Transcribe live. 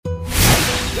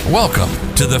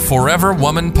Welcome to the Forever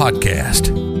Woman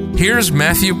Podcast. Here's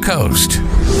Matthew Coast.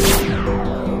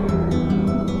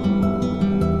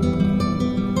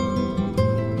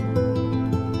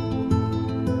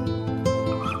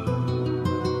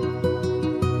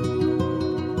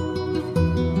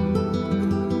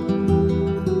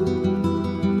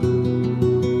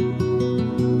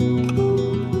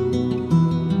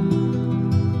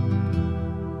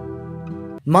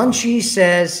 Munchie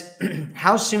says,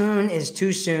 how soon is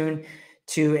too soon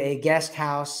to a guest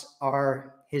house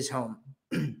or his home?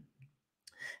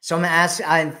 So I'm going to ask,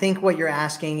 I think what you're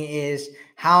asking is,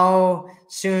 how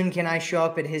soon can I show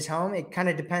up at his home? It kind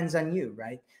of depends on you,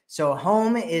 right? So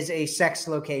home is a sex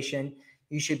location.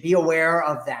 You should be aware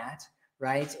of that,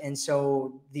 right? And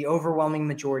so the overwhelming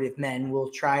majority of men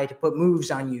will try to put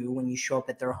moves on you when you show up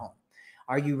at their home.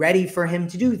 Are you ready for him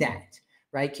to do that?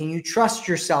 Right? Can you trust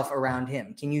yourself around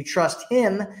him? Can you trust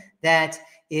him that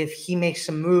if he makes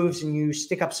some moves and you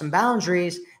stick up some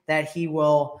boundaries, that he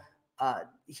will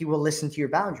listen to your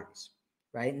boundaries,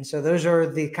 right? And so those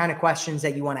are the kind of questions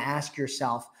that you want to ask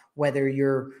yourself, whether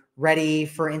you're ready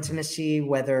for intimacy,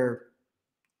 whether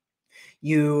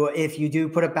if you do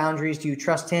put up boundaries, do you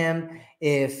trust him?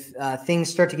 If things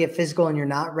start to get physical and you're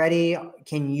not ready,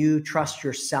 can you trust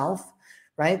yourself?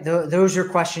 Right? Those are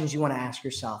questions you want to ask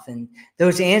yourself. And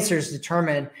those answers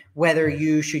determine whether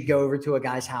you should go over to a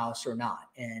guy's house or not.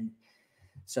 And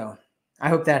so I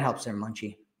hope that helps there,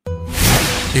 Munchie.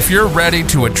 If you're ready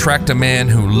to attract a man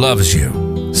who loves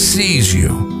you, sees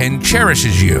you, and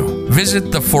cherishes you, visit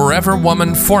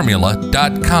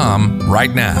theforeverwomanformula.com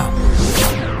right now.